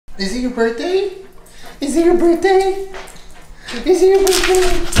Is it your birthday? Is it your birthday? Is it your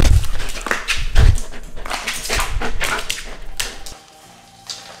birthday?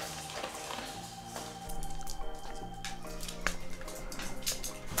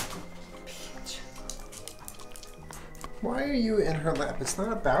 Why are you in her lap? It's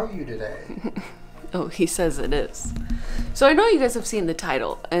not about you today. Oh, he says it is. So I know you guys have seen the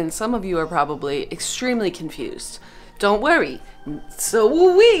title, and some of you are probably extremely confused. Don't worry, so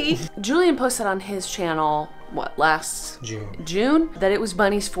will we. Julian posted on his channel, what, last June? That it was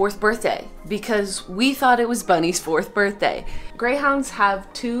Bunny's 4th birthday, because we thought it was Bunny's 4th birthday. Greyhounds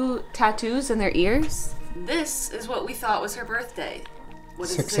have 2 tattoos in their ears. This is what we thought was her birthday.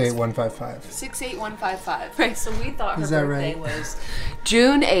 68155. 68155. Right, so we thought her birthday was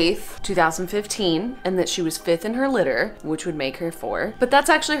June 8th, 2015, and that she was 5th in her litter, which would make her 4. But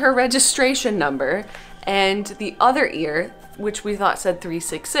that's actually her registration number. And the other ear, which we thought said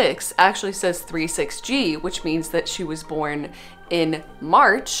 366, actually says 36G, which means that she was born in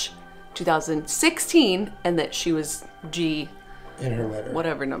March 2016, and that she was G in her litter.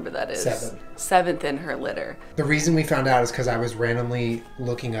 Whatever number that is. 7. 7th in her litter. The reason we found out is because I was randomly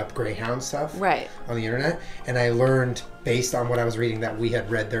looking up Greyhound stuff on the internet, and I learned based on what I was reading that we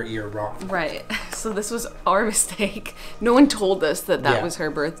had read their ear wrong. Right. So this was our mistake. No one told us that that was her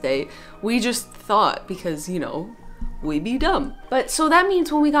birthday. We just thought because, you know, we be dumb. But so that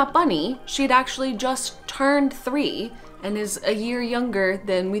means when we got Bunny, she'd actually just turned 3 and is a year younger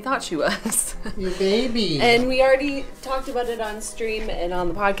than we thought she was. Your baby. And we already talked about it on stream and on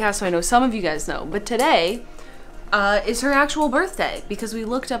the podcast, so I know some of you guys know. But today is her actual birthday because we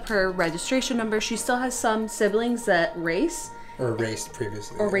looked up her registration number. She still has some siblings that race. Or raced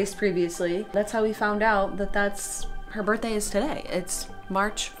previously. Or raced previously. That's how we found out that her birthday is today. It's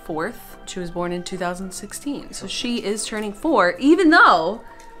March 4th. She was born in 2016. So she is turning 4, even though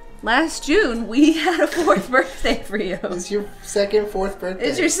last June, we had a 4th birthday for you. It's your 2nd 4th birthday.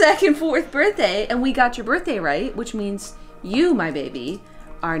 It's your 2nd 4th birthday, and we got your birthday right, which means you, my baby,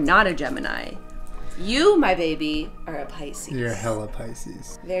 are not a Gemini. You, my baby, are a Pisces. You're hella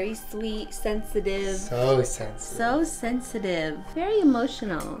Pisces. Very sweet, sensitive. So sensitive. So sensitive. Very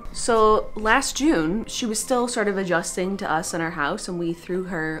emotional. So last June, she was still sort of adjusting to us in our house, and we threw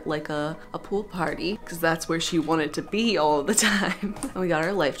her like a pool party because that's where she wanted to be all the time. And we got her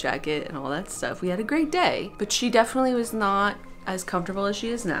a life jacket and all that stuff. We had a great day, but she definitely was not as comfortable as she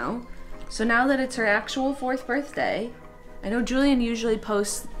is now. So now that it's her actual 4th birthday, I know Julian usually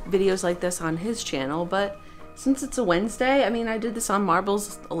posts videos like this on his channel, but since it's a Wednesday, I mean, I did this on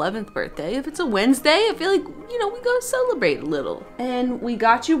Marble's 11th birthday. If it's a Wednesday, I feel like, you know, we go celebrate a little. And we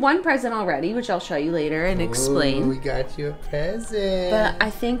got you one present already, which I'll show you later and explain. We got you a present. But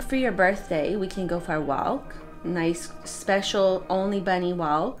I think for your birthday, we can go for a walk. Nice, special, only Bunny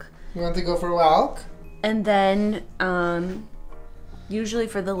walk. You want to go for a walk? And then, usually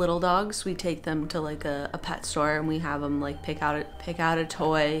for the little dogs, we take them to like a pet store and we have them like pick out a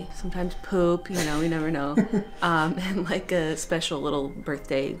toy, sometimes poop, you know, we never know, and like a special little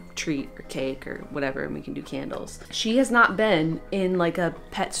birthday treat or cake or whatever, and we can do candles. She has not been in like a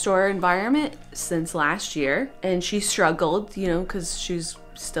pet store environment since last year, and she struggled, you know, because she's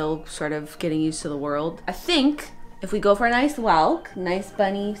still sort of getting used to the world. I think if we go for a nice walk, nice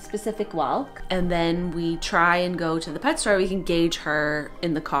Bunny specific walk, and then we try and go to the pet store, we can gauge her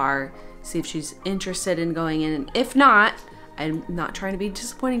in the car, see if she's interested in going in. And if not, I'm not trying to be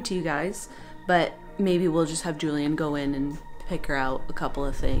disappointing to you guys, but maybe we'll just have Julian go in and pick her out a couple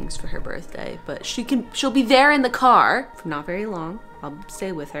of things for her birthday. But she'll be there in the car for not very long. I'll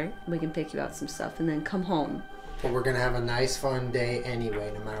stay with her. We can pick you out some stuff and then come home. But we're gonna have a nice fun day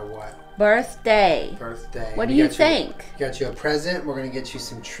anyway, no matter what. Birthday. Birthday. What do you think? Got you a present. We're gonna get you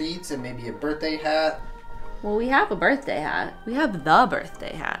some treats and maybe a birthday hat. Well, we have a birthday hat. We have the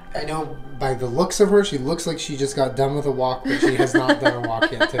birthday hat. I know by the looks of her, she looks like she just got done with a walk, but she has not done a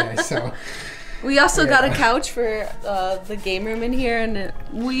walk yet today, so. We also got a couch for the game room in here, and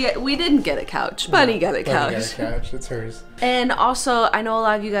we didn't get a couch. Bunny got a couch. Bunny got a couch. It's hers. And also, I know a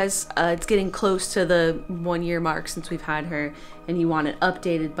lot of you guys, it's getting close to the 1 year mark since we've had her, and you want an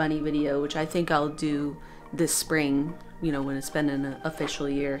updated Bunny video, which I think I'll do this spring, you know, when it's been an official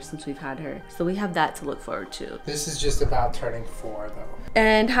year since we've had her. So we have that to look forward to. This is just about turning 4, though.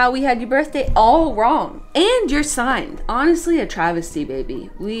 And how we had your birthday all wrong. And your sign. Honestly, a travesty, baby.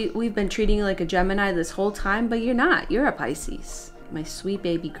 We've been treating you like a Gemini this whole time, but you're not. You're a Pisces. My sweet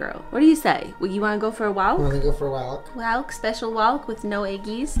baby girl. What do you say? Well, you want to go for a walk? Want to go for a walk? Walk, special walk with no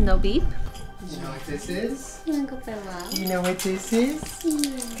eggies, no beep. You know what this is? You want to go for a walk? You know what this is?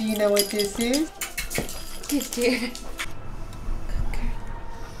 Yeah. Do you know what this is? Good dear. Good girl.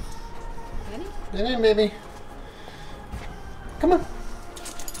 Get in, baby. Come on.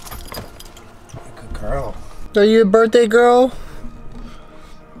 Good girl. Are you a birthday girl?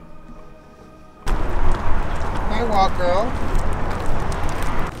 Hi, walk girl.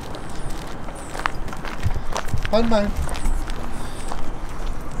 Bun bun.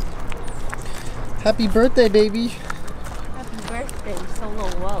 Happy birthday, baby. Happy birthday, Solo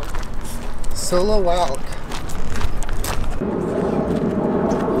Walk. Solo Walk.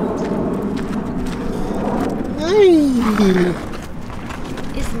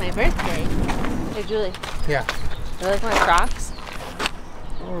 It's my birthday. Hey, Julie. Yeah. You like my Crocs?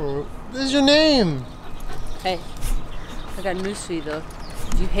 Oh, this is your name. Hey, I got news for you though.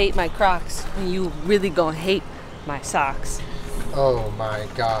 If you hate my Crocs, you really gonna hate my socks. Oh my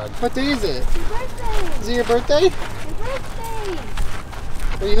God. What day is it? Your birthday. Is it your birthday? Your birthday.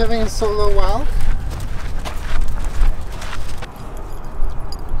 Are you having a solo walk?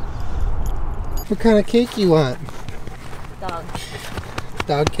 What kind of cake you want? Dog.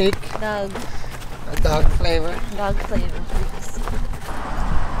 Dog cake? Dog. A dog flavor? Dog flavor, please.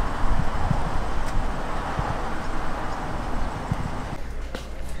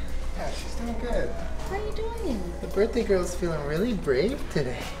 Yeah, she's doing good. How are you doing? The birthday girl's feeling really brave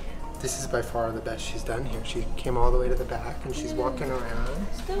today. This is by far the best she's done here. She came all the way to the back and she's walking around.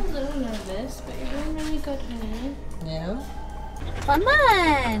 Still a little nervous, but you're doing really good, honey. Yeah? Fun.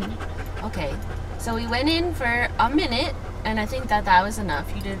 Okay, so we went in for a minute, and I think that was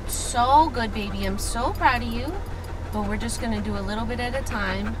enough. You did so good, baby. I'm so proud of you, but we're just gonna do a little bit at a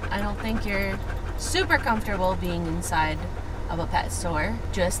time. I don't think you're super comfortable being inside of a pet store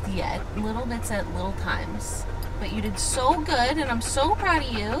just yet. Little bits at little times. But you did so good, and I'm so proud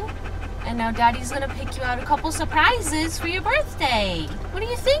of you. And now Daddy's gonna pick you out a couple surprises for your birthday. What do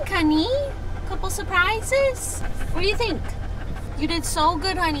you think, honey? Couple surprises? What do you think? You did so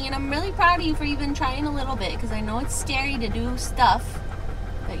good, honey, and I'm really proud of you for even trying a little bit, because I know it's scary to do stuff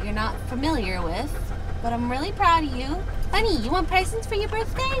that you're not familiar with, but I'm really proud of you. Honey, you want presents for your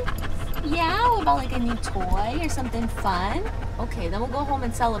birthday? Yeah? What about like a new toy or something fun? Okay, then we'll go home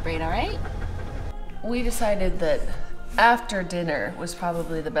and celebrate, all right? We decided that after dinner was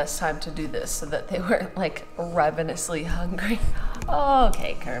probably the best time to do this so that they weren't like ravenously hungry.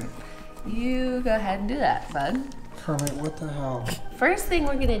 Okay, Kerm, you go ahead and do that, bud. Kermit, what the hell? First thing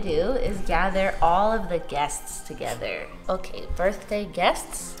we're gonna do is gather all of the guests together. Okay, birthday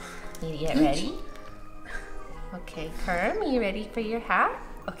guests, need to get ready. Okay, Kerm, you ready for your hat?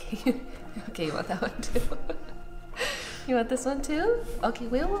 Okay, okay, you want that one too? You want this one too? Okay,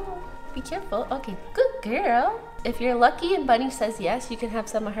 wait. Be careful. Okay, good girl. If you're lucky and Bunny says yes, you can have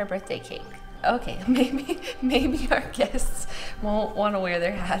some of her birthday cake. Okay, maybe our guests won't want to wear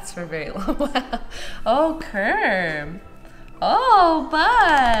their hats for very long while. Oh, Kerm. Oh,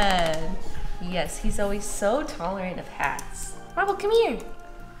 Bud. Yes, he's always so tolerant of hats. Marble, come here.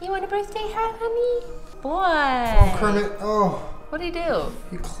 You want a birthday hat, honey? Boy. Oh, Kermit. Oh. What'd he do?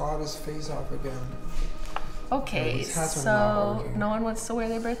 He clawed his face off again. Okay, so no one wants to wear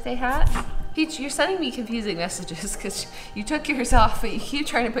their birthday hat? Peach, you're sending me confusing messages because you took yours off, but you keep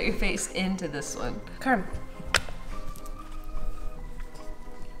trying to put your face into this one. Kerm.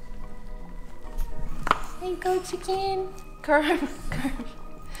 There you go, chicken. Kerm.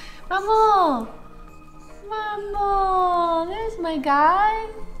 Mamo. There's my guy.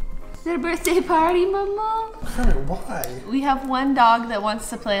 Is it a birthday party, Mamo? Kermit, why? We have one dog that wants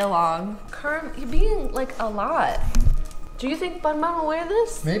to play along. Kerm, you're being like a lot. Do you think Bun Bun will wear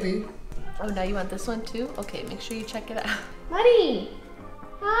this? Maybe. Oh, now you want this one too? Okay, make sure you check it out. Buddy!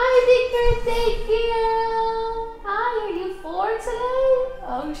 Hi, big birthday girl! Hi, are you 4 today?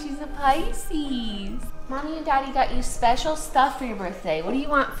 Oh, she's a Pisces. Mommy and Daddy got you special stuff for your birthday. What do you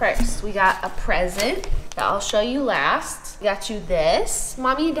want first? We got a present that I'll show you last. We got you this.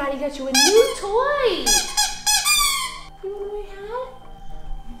 Mommy and Daddy got you a new toy. You want my hat?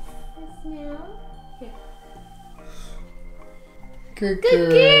 Yes, now. Here. Good girl.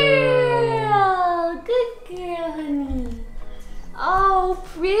 Good girl, honey. Oh,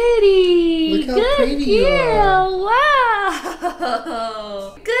 pretty. Look how good pretty girl. you are.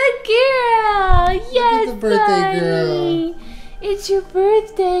 Wow. Good girl. Yes, Look at the birthday honey. girl. It's your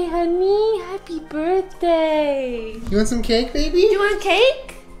birthday, honey. Happy birthday. You want some cake, baby? You want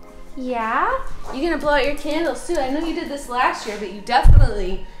cake? Yeah? You're gonna blow out your candles too. I know you did this last year, but you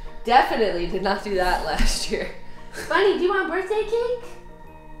definitely did not do that last year. Bunny, do you want birthday cake?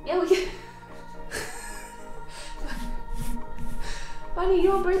 Yeah, we can. Bunny, you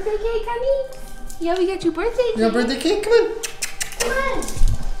want birthday cake, honey? Yeah, we got you birthday cake. You want birthday cake? Come on. Come on.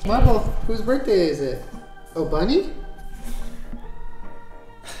 Marble, whose birthday is it? Oh, Bunny?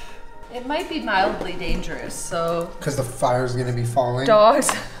 It might be mildly dangerous, so... Because the fire's going to be falling? Dogs.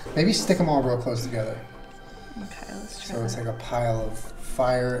 Maybe stick them all real close together. Okay, let's try So it's like a pile of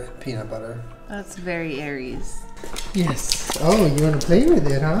fire and peanut butter. That's very Aries. Yes. Oh, you want to play with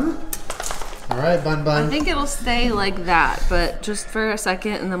it, huh? All right, Bun Bun. I think it'll stay like that, but just for a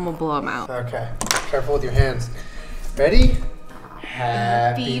second, and then we'll blow them out. Okay. Careful with your hands. Ready?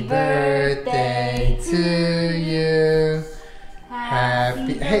 Happy birthday to you.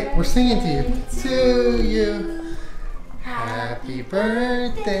 Hey, we're singing to you. To you. Happy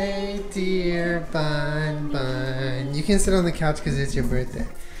birthday, dear Bun Bun. You can sit on the couch because it's your birthday.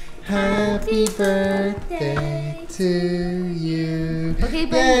 Happy birthday to you. Okay,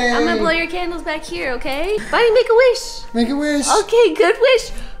 Bunny, yay. I'm gonna blow your candles back here, okay? Bunny, make a wish. Make a wish. Okay, good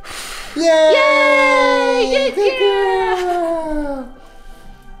wish. Yay! Yay! Good girl.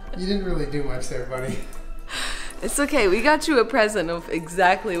 You didn't really do much there, Bunny. It's okay. We got you a present of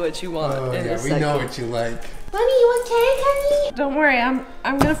exactly what you want. Oh yeah, we know what you like. Bunny, you okay, honey? Don't worry. I'm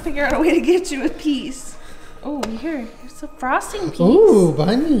gonna figure out a way to get you a piece. Oh, here's a frosting piece. Ooh,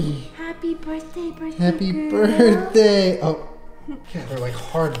 Bunny. Happy birthday, Happy girl. birthday. Oh, yeah, they're like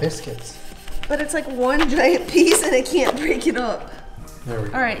hard biscuits. But it's like one giant piece and I can't break it up. There we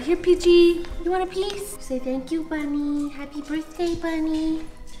go. All right, here, Peachy. You want a piece? Say thank you, Bunny. Happy birthday, Bunny.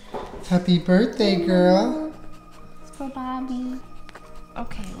 Happy birthday, girl. It's for Bobby.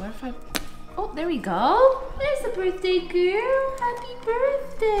 Okay, what if I... Oh, there we go. There's the birthday girl. Happy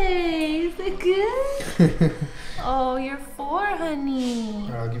birthday. Is that good? Oh, you're 4, honey.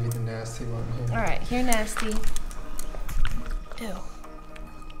 I'll give you the nasty one here. All right, here, nasty. Ew.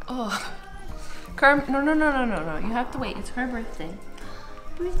 Oh. No. You have to wait. It's her birthday.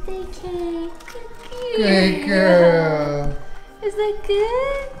 Birthday cake. Good girl. Is that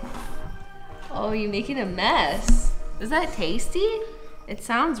good? Oh, you're making a mess. Is that tasty? It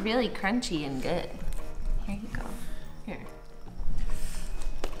sounds really crunchy and good. Here you go. Here.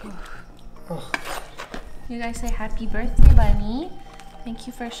 Oh. You guys say happy birthday, Bunny. Thank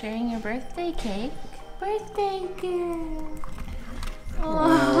you for sharing your birthday cake. Birthday girl.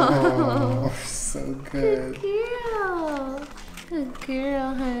 Oh, so good. Good girl. Good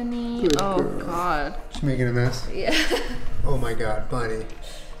girl, honey. Good girl. God. She's making a mess? Yeah. Oh my God, Bunny.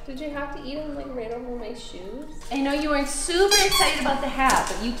 Did you have to eat them like right over my shoes? I know you weren't super excited about the hat,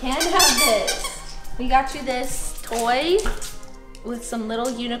 but you can have this. We got you this toy with some little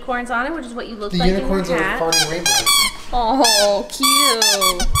unicorns on it, which is what you look like in your hat. The unicorns are farting rainbows. Oh,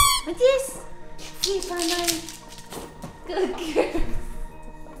 cute. What's this? Here, Bunny. Good girl.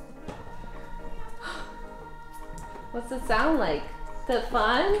 What's it sound like? Is it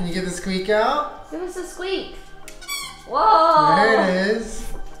fun? Can you get the squeak out? Give us a squeak. Whoa! There it is.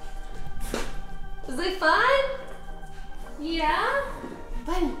 Is it fun? Yeah?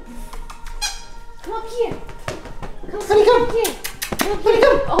 Bunny, come up here. Bunny, come. Up here. Come up Bunny,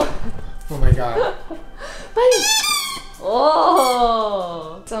 here. come. Oh my God. Bunny.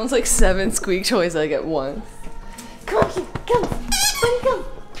 Oh. Sounds like 7 squeak toys like at once. Come up here. Come. Bunny, come.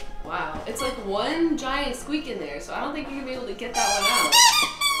 Wow. It's like one giant squeak in there, so I don't think you're going to be able to get that one out.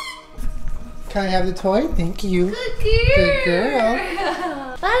 Can I have the toy? Thank you. Good girl. Good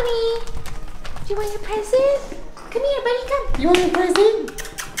girl. Bunny. Do you want your present? Come here, Bunny, come. You want your present?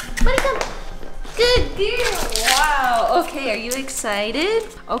 Bunny, come. Good girl. Wow. Okay, are you excited?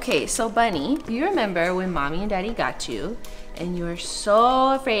 Okay, so Bunny, do you remember when Mommy and Daddy got you and you were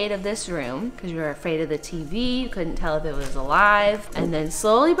so afraid of this room because you were afraid of the TV, you couldn't tell if it was alive, and then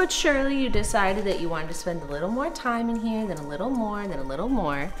slowly but surely you decided that you wanted to spend a little more time in here, then a little more, then a little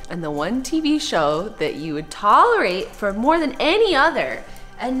more, and the one TV show that you would tolerate for more than any other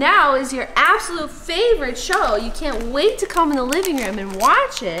and now is your absolute favorite show, you can't wait to come in the living room and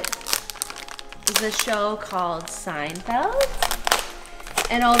watch it, is a show called Seinfeld.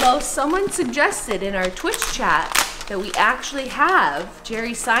 And although someone suggested in our Twitch chat that we actually have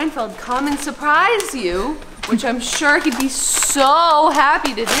Jerry Seinfeld come and surprise you, which I'm sure he'd be so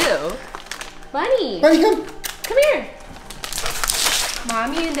happy to do. Bunny, Bunny, come. Come here.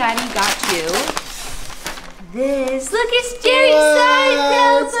 Mommy and Daddy got you this. Look, it's Jerry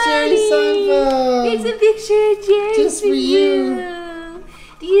Seinfeld, It's Jerry Seinfeld. It's a picture of Jerry Just for you.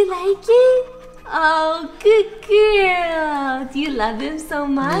 Do you like it? Oh, good girl. Do you love him so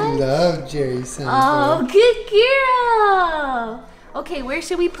much? I love Jerry Seinfeld. Oh, good girl. Okay, where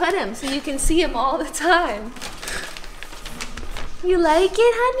should we put him so you can see him all the time? You like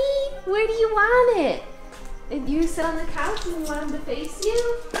it, honey? Where do you want it? If you sit on the couch and you want him to face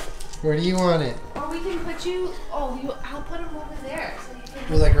you? Where do you want it? Or we can put you, I'll put him over there. So you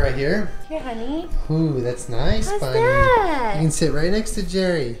can... We're like right here? Here, honey. Ooh, that's nice, What's Bunny. that? You can sit right next to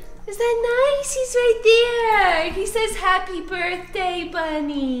Jerry. Is that nice? He's right there. He says happy birthday,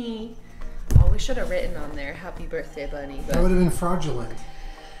 Bunny. Oh, we should have written on there happy birthday, Bunny. But... that would have been fraudulent.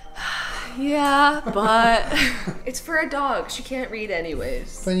 Yeah, but it's for a dog. She can't read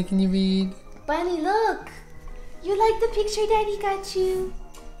anyways. Bunny, can you read? Bunny, look. You like the picture Daddy got you?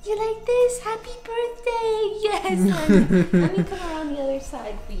 You like this? Happy birthday. Yes, honey. Let me come around the other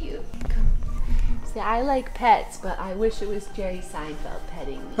side for you. Come. See, I like pets, but I wish it was Jerry Seinfeld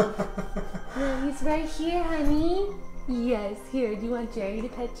petting me. Yeah, he's right here, honey. Yes, here. Do you want Jerry to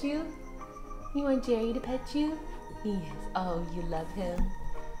pet you? You want Jerry to pet you? Yes. Oh, you love him?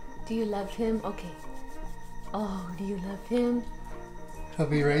 Do you love him? Okay. Oh, do you love him? He'll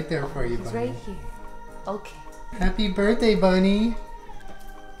be right there for you, Bunny. He's right here. Okay. Happy birthday, Bunny.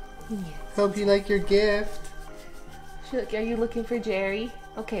 Yes. Hope you like your gift. Are you looking for Jerry?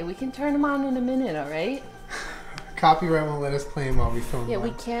 Okay, we can turn him on in a minute, all right? Copyright won't let us play him while we film. Yeah,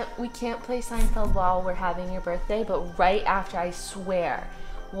 we can't play Seinfeld while we're having your birthday, but right after, I swear.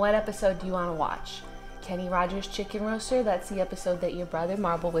 What episode do you want to watch? Kenny Rogers' Chicken Roaster? That's the episode that your brother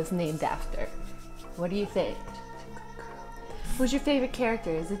Marble was named after. What do you think? Who's your favorite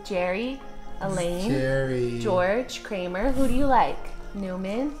character? Is it Jerry? Elaine? Jerry. George? Kramer? Who do you like?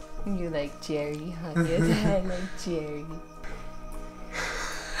 Newman? You like Jerry, huh? Yes, I like Jerry.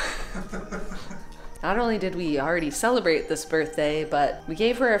 Not only did we already celebrate this birthday, but we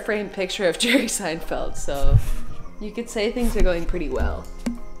gave her a framed picture of Jerry Seinfeld, so you could say things are going pretty well.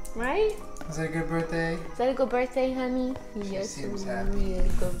 Right? Is that a good birthday? Is that a good birthday, honey? She seems happy.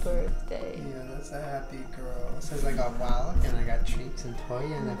 Really good birthday. Yeah, that's a happy girl. It says I got wallet and I got treats and toy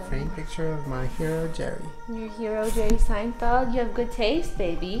and a framed picture of my hero, Jerry. Your hero, Jerry Seinfeld? You have good taste,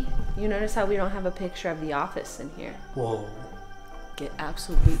 baby. You notice how we don't have a picture of The Office in here. Whoa. Get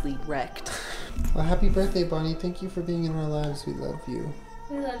absolutely wrecked. Well, happy birthday, Bonnie. Thank you for being in our lives. We love you.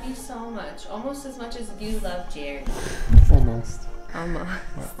 We love you so much. Almost as much as you love Jerry. Almost. Almost.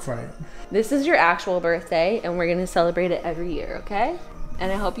 Not quite. This is your actual birthday, and we're going to celebrate it every year, okay?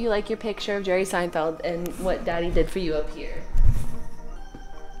 And I hope you like your picture of Jerry Seinfeld and what Daddy did for you up here.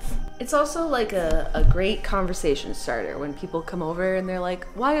 It's also like a great conversation starter when people come over and they're like,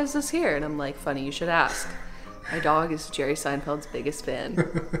 why is this here? And I'm like, funny, you should ask. My dog is Jerry Seinfeld's biggest fan.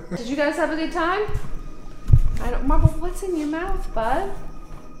 Did you guys have a good time? Marble, what's in your mouth, bud?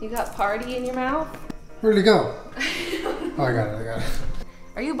 You got party in your mouth? Where'd it go? Oh, I got it.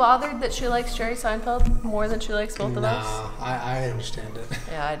 Are you bothered that she likes Jerry Seinfeld more than she likes both of us? No, I understand it.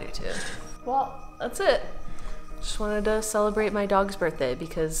 Yeah, I do too. Well, that's it. Just wanted to celebrate my dog's birthday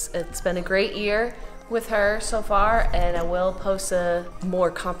because it's been a great year with her so far, and I will post a more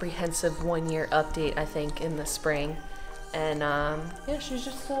comprehensive 1-year update, I think, in the spring. And yeah, she's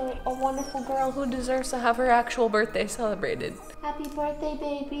just a wonderful girl who deserves to have her actual birthday celebrated. Happy birthday,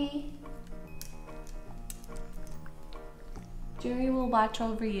 baby. Jerry will watch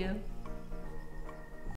over you.